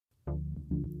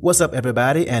What's up,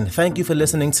 everybody, and thank you for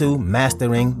listening to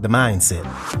Mastering the Mindset.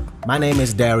 My name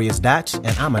is Darius Dotch,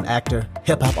 and I'm an actor,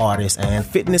 hip-hop artist, and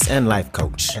fitness and life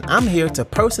coach. And I'm here to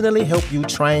personally help you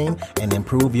train and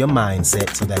improve your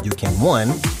mindset so that you can, 1,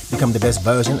 become the best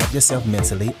version of yourself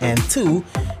mentally, and 2,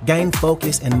 gain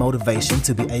focus and motivation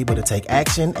to be able to take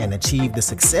action and achieve the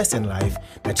success in life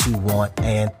that you want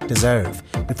and deserve.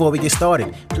 Before we get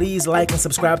started, please like and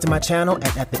subscribe to my channel,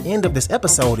 and at the end of this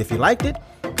episode, if you liked it,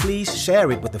 please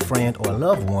share it with a friend or a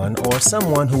loved one or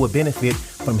someone who would benefit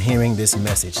from hearing this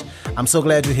message. I'm so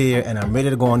glad you're here, and I'm ready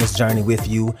to go on this journey with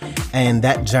you, and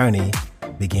that journey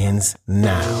begins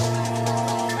now.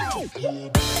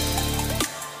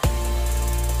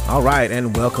 All right,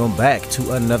 and welcome back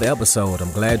to another episode.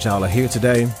 I'm glad y'all are here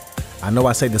today. I know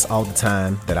I say this all the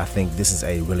time, that I think this is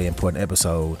a really important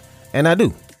episode, and I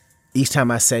do. Each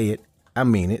time I say it, I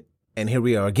mean it, and here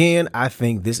we are again. I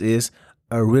think this is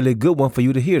a really good one for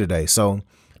you to hear today. So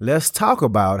let's talk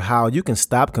about how you can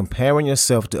stop comparing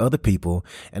yourself to other people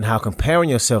and how comparing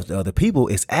yourself to other people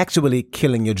is actually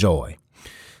killing your joy.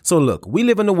 So look, we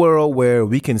live in a world where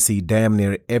we can see damn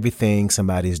near everything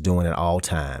somebody is doing at all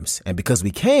times. And because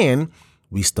we can,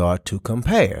 we start to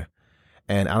compare.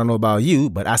 And I don't know about you,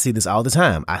 but I see this all the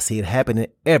time. I see it happening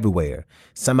everywhere.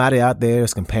 Somebody out there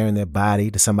is comparing their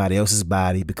body to somebody else's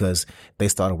body because they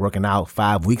started working out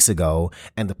 5 weeks ago,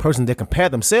 and the person they compare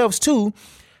themselves to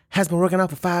has been working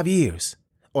out for 5 years.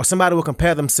 Or somebody will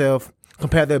compare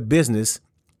their business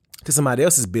to somebody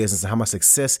else's business and how much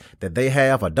success that they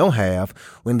have or don't have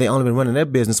when they only been running their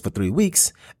business for 3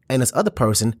 weeks, and this other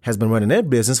person has been running their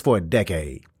business for a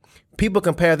decade. People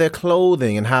compare their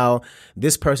clothing and how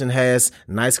this person has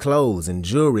nice clothes and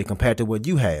jewelry compared to what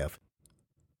you have.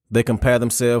 They compare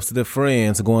themselves to their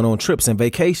friends going on trips and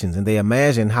vacations, and they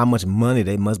imagine how much money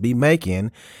they must be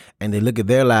making, and they look at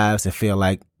their lives and feel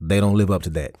like they don't live up to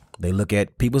that. They look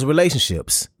at people's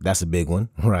relationships. That's a big one,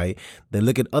 right? They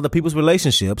look at other people's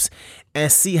relationships and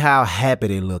see how happy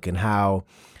they look and how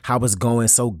it's going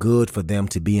so good for them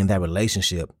to be in that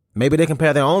relationship. Maybe they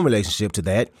compare their own relationship to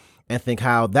that and think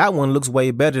how that one looks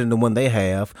way better than the one they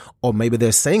have. Or maybe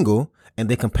they're single and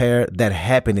they compare that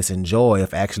happiness and joy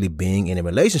of actually being in a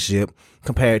relationship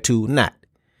compared to not.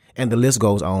 And the list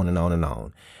goes on and on and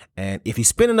on. And if you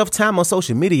spend enough time on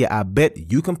social media, I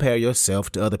bet you compare yourself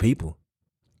to other people.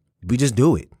 We just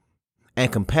do it.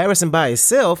 And comparison by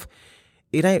itself,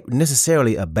 it ain't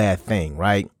necessarily a bad thing,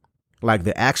 right? Like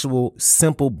the actual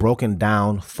simple broken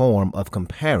down form of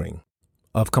comparison.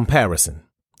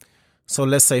 So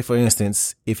let's say, for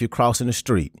instance, if you're crossing the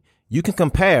street, you can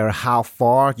compare how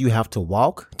far you have to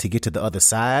walk to get to the other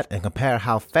side and compare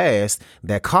how fast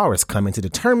that car is coming to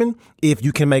determine if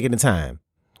you can make it in time.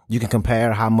 You can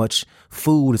compare how much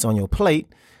food is on your plate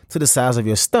to the size of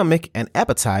your stomach and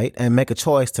appetite and make a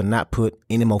choice to not put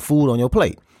any more food on your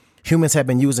plate. Humans have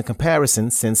been using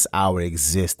comparison since our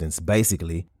existence,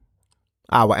 basically.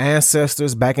 Our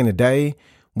ancestors back in the day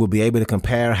will be able to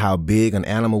compare how big an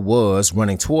animal was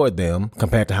running toward them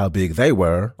compared to how big they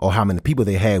were or how many people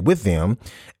they had with them,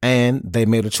 and they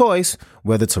made a choice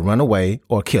whether to run away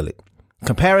or kill it.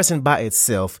 Comparison by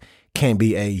itself can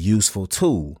be a useful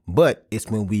tool, but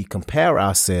it's when we compare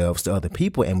ourselves to other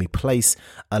people and we place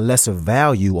a lesser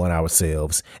value on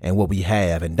ourselves and what we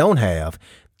have and don't have,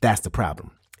 that's the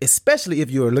problem. Especially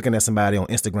if you're looking at somebody on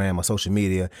Instagram or social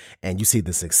media and you see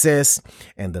the success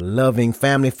and the loving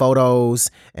family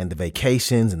photos and the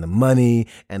vacations and the money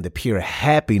and the pure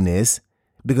happiness,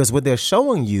 because what they're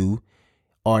showing you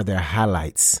are their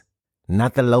highlights,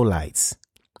 not the lowlights.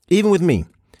 Even with me,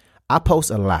 I post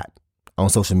a lot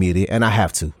on social media, and I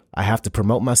have to. I have to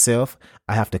promote myself.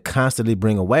 I have to constantly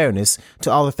bring awareness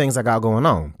to all the things I got going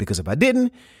on, because if I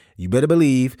didn't, you better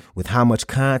believe with how much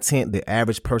content the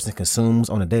average person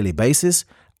consumes on a daily basis,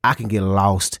 I can get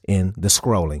lost in the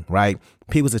scrolling, right?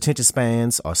 People's attention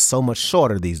spans are so much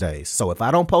shorter these days. So if I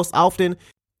don't post often,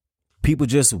 people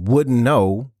just wouldn't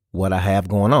know what I have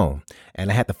going on.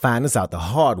 And I had to find this out the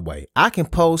hard way. I can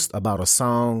post about a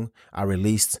song I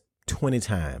released 20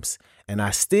 times, and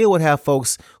I still would have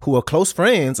folks who are close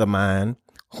friends of mine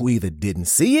who either didn't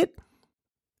see it,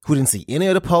 who didn't see any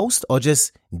of the posts, or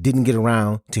just didn't get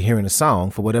around to hearing the song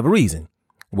for whatever reason.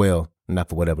 Well, not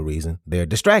for whatever reason. They're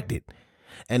distracted.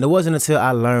 And it wasn't until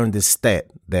I learned this stat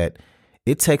that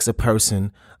it takes a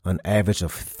person an average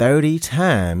of 30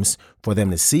 times for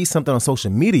them to see something on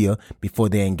social media before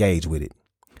they engage with it.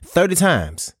 30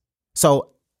 times. So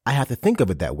I have to think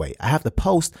of it that way. I have to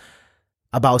post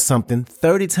about something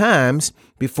 30 times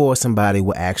before somebody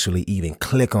will actually even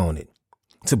click on it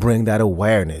to bring that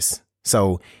awareness.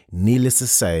 So needless to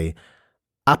say,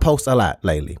 I post a lot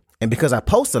lately. And because I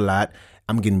post a lot,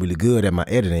 I'm getting really good at my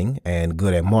editing and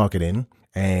good at marketing.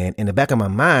 And in the back of my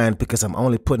mind, because I'm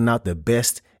only putting out the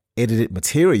best edited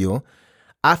material,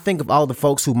 I think of all the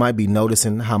folks who might be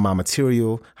noticing how my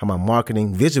material, how my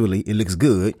marketing, visually, it looks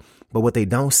good. But what they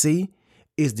don't see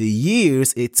is the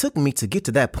years it took me to get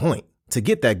to that point, to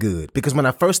get that good. Because when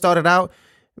I first started out,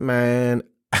 man,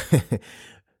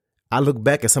 I look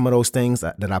back at some of those things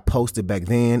that I posted back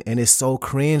then, and it's so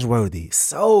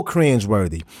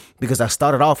cringeworthy, because I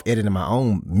started off editing my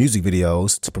own music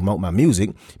videos to promote my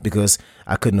music because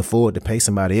I couldn't afford to pay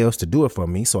somebody else to do it for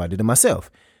me, so I did it myself.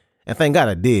 And thank God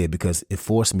I did, because it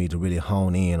forced me to really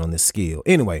hone in on this skill.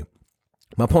 Anyway,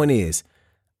 my point is,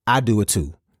 I do it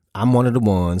too. I'm one of the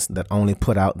ones that only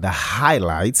put out the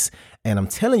highlights, and I'm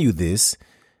telling you this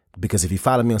because if you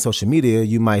follow me on social media,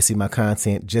 you might see my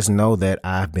content. Just know that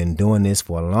I've been doing this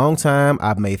for a long time.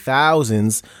 I've made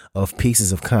thousands of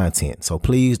pieces of content. So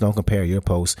please don't compare your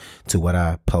posts to what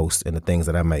I post and the things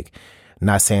that I make.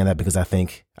 Not saying that because I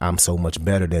think I'm so much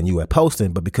better than you at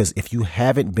posting, but because if you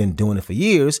haven't been doing it for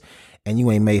years and you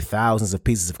ain't made thousands of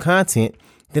pieces of content,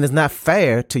 then it's not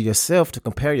fair to yourself to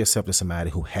compare yourself to somebody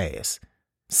who has.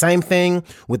 Same thing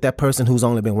with that person who's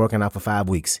only been working out for 5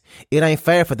 weeks. It ain't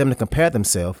fair for them to compare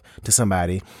themselves to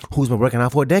somebody who's been working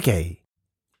out for a decade.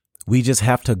 We just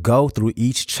have to go through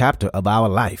each chapter of our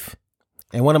life.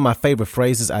 And one of my favorite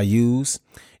phrases I use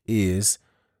is,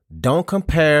 don't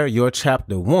compare your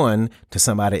chapter 1 to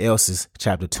somebody else's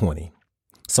chapter 20.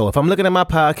 So if I'm looking at my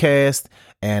podcast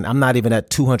and I'm not even at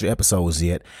 200 episodes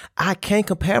yet, I can't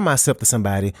compare myself to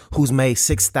somebody who's made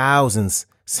 6,000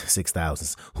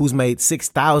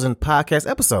 podcast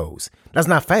episodes. That's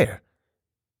not fair.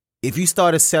 If you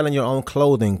started selling your own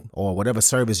clothing or whatever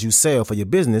service you sell for your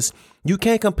business, you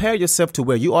can't compare yourself to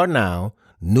where you are now,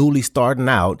 newly starting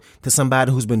out, to somebody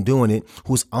who's been doing it,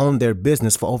 who's owned their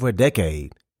business for over a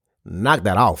decade. Knock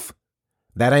that off.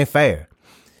 That ain't fair.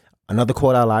 Another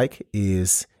quote I like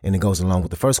is, and it goes along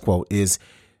with the first quote, is,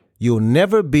 you'll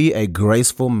never be a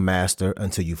graceful master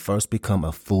until you first become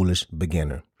a foolish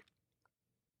beginner.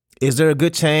 Is there a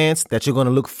good chance that you're going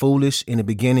to look foolish in the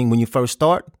beginning when you first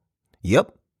start?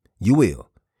 Yep, you will.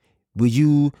 Will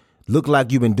you look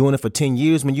like you've been doing it for 10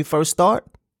 years when you first start?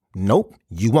 Nope,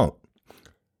 you won't.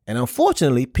 And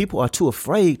unfortunately, people are too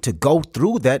afraid to go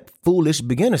through that foolish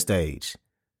beginner stage.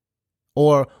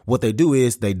 Or what they do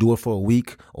is they do it for a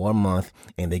week or a month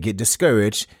and they get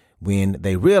discouraged when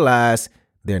they realize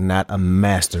they're not a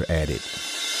master at it.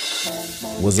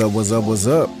 What's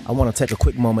up? I want to take a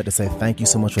quick moment to say thank you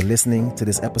so much for listening to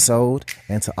this episode,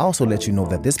 and to also let you know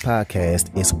that this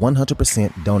podcast is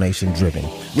 100% donation driven,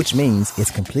 which means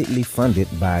it's completely funded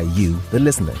by you, the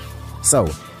listener. So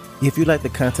if you like the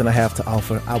content I have to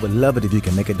offer, I would love it if you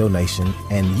can make a donation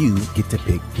and you get to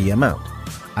pick the amount.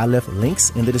 I left links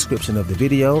in the description of the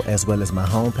video as well as my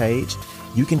homepage.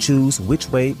 You can choose which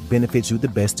way benefits you the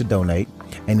best to donate.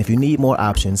 And if you need more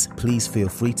options, please feel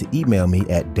free to email me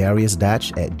at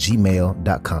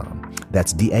dariusdotch@gmail.com.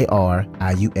 That's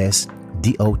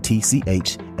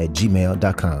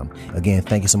DARIUSDOTCH@gmail.com. Again,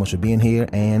 thank you so much for being here,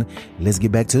 and let's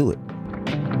get back to it.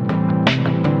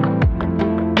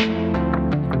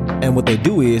 And what they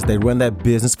do is they run that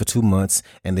business for 2 months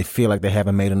and they feel like they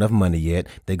haven't made enough money yet.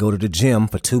 They go to the gym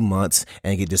for 2 months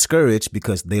and get discouraged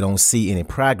because they don't see any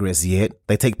progress yet.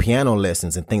 They take piano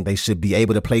lessons and think they should be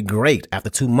able to play great after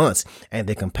 2 months. And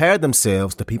they compare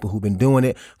themselves to people who've been doing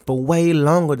it for way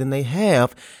longer than they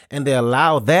have. And they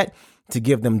allow that to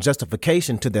give them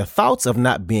justification to their thoughts of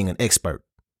not being an expert.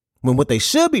 When what they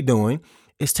should be doing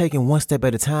is taking one step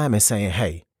at a time and saying,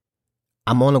 hey,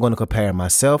 I'm only going to compare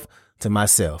myself to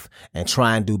myself and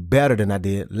try and do better than I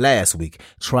did last week.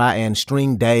 Try and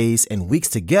string days and weeks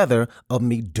together of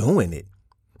me doing it.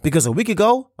 Because a week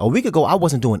ago, I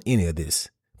wasn't doing any of this.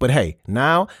 But hey,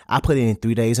 now I put it in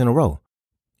 3 days in a row.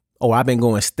 Or I've been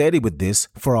going steady with this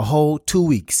for a whole 2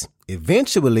 weeks.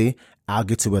 Eventually, I'll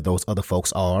get to where those other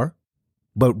folks are.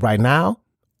 But right now,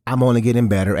 I'm only getting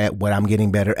better at what I'm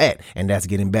getting better at. And that's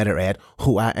getting better at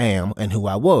who I am and who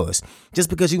I was. Just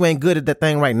because you ain't good at that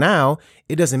thing right now,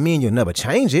 it doesn't mean you'll never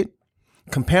change it.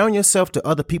 Comparing yourself to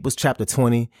other people's chapter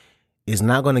 20 is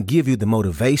not going to give you the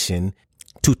motivation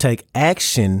to take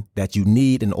action that you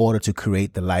need in order to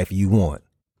create the life you want.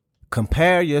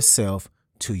 Compare yourself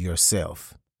to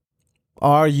yourself.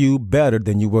 Are you better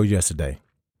than you were yesterday?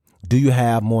 Do you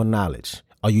have more knowledge?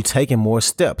 Are you taking more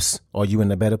steps? Are you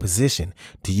in a better position?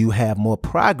 Do you have more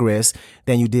progress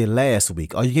than you did last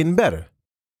week? Are you getting better?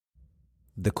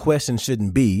 The question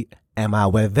shouldn't be, am I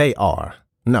where they are?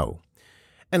 No.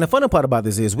 And the funny part about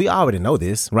this is we already know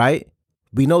this, right?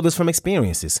 We know this from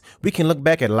experiences. We can look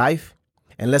back at life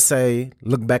And let's say,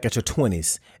 look back at your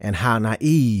 20s and how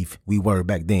naive we were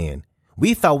back then.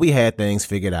 We thought we had things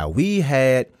figured out. We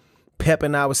had pep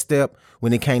in our step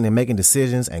when it came to making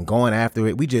decisions and going after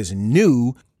it. We just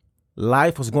knew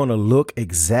life was going to look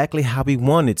exactly how we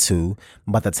wanted to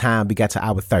by the time we got to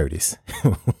our 30s,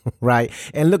 right?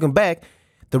 And looking back,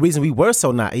 the reason we were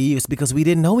so naive is because we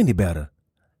didn't know any better.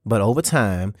 But over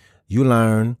time, you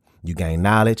learn, you gain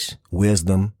knowledge,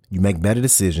 wisdom, you make better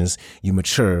decisions, you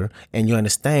mature, and you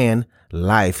understand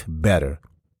life better.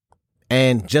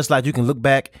 And just like you can look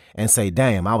back and say,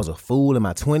 damn, I was a fool in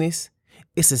my 20s.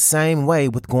 It's the same way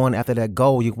with going after that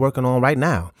goal you're working on right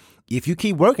now. If you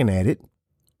keep working at it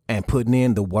and putting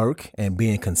in the work and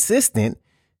being consistent,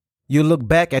 you look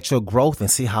back at your growth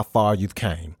and see how far you've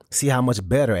came. See how much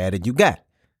better at it you got.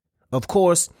 Of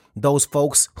course, those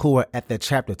folks who are at that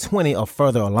chapter 20 or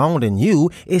further along than you,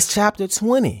 it's chapter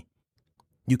 20.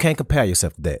 You can't compare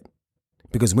yourself to that.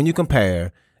 Because when you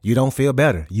compare, you don't feel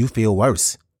better. You feel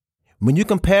worse. When you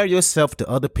compare yourself to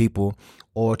other people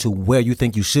or to where you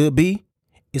think you should be,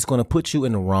 it's going to put you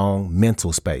in the wrong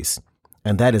mental space.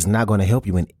 And that is not going to help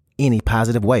you in any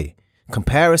positive way.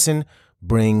 Comparison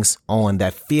brings on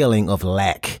that feeling of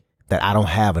lack, that I don't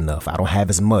have enough. I don't have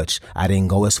as much. I didn't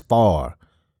go as far.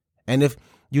 And if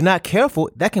you're not careful,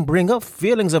 that can bring up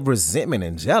feelings of resentment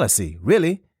and jealousy,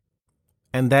 really.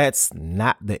 And that's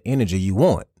not the energy you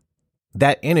want.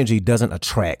 That energy doesn't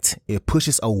attract. It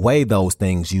pushes away those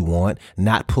things you want,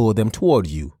 not pull them toward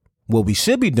you. What we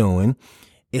should be doing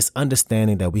is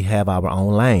understanding that we have our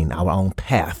own lane, our own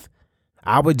path.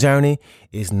 Our journey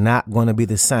is not going to be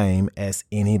the same as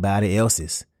anybody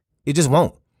else's. It just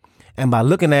won't. And by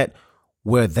looking at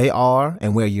where they are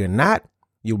and where you're not,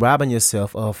 you're robbing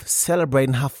yourself of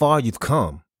celebrating how far you've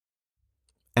come.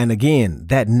 And again,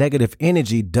 that negative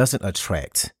energy doesn't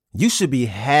attract. You should be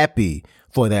happy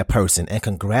for that person and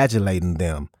congratulating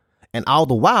them. And all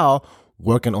the while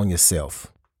working on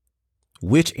yourself.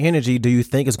 Which energy do you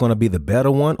think is going to be the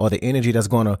better one, or the energy that's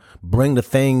going to bring the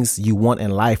things you want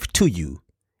in life to you?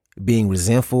 Being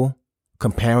resentful,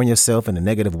 comparing yourself in a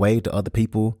negative way to other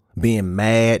people, being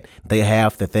mad they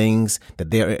have the things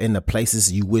that they're in the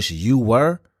places you wish you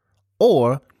were,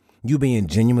 or you being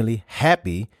genuinely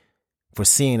happy for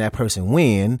seeing that person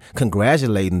win,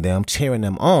 congratulating them, cheering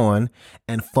them on,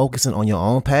 and focusing on your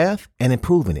own path and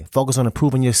improving it. Focus on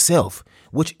improving yourself.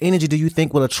 Which energy do you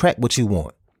think will attract what you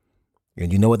want?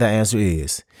 And you know what that answer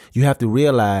is. You have to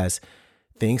realize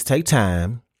things take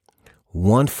time,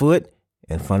 one foot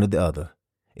in front of the other.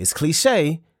 It's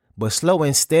cliche, but slow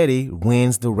and steady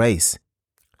wins the race.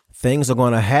 Things are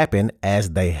going to happen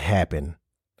as they happen.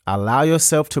 Allow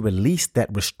yourself to release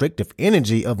that restrictive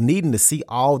energy of needing to see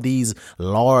all these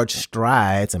large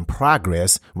strides and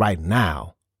progress right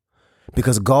now.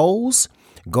 Because goals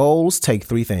take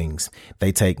three things.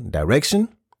 They take direction,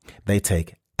 they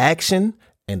take action,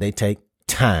 and they take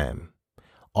time.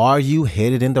 Are you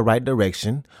headed in the right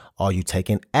direction? Are you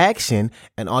taking action?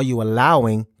 And are you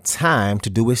allowing time to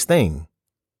do its thing?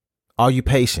 Are you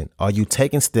patient? Are you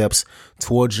taking steps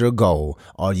towards your goal?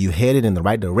 Are you headed in the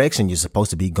right direction you're supposed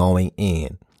to be going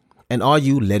in? And are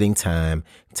you letting time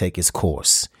take its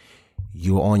course?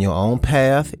 You're on your own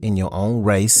path, in your own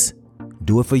race.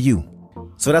 Do it for you.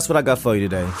 So that's what I got for you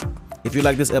today. If you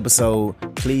like this episode,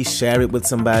 please share it with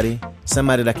somebody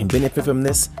that can benefit from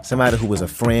this, somebody who is a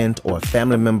friend or a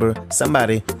family member,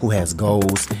 somebody who has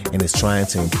goals and is trying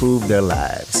to improve their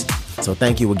lives. So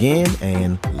thank you again,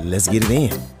 and let's get it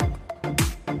in.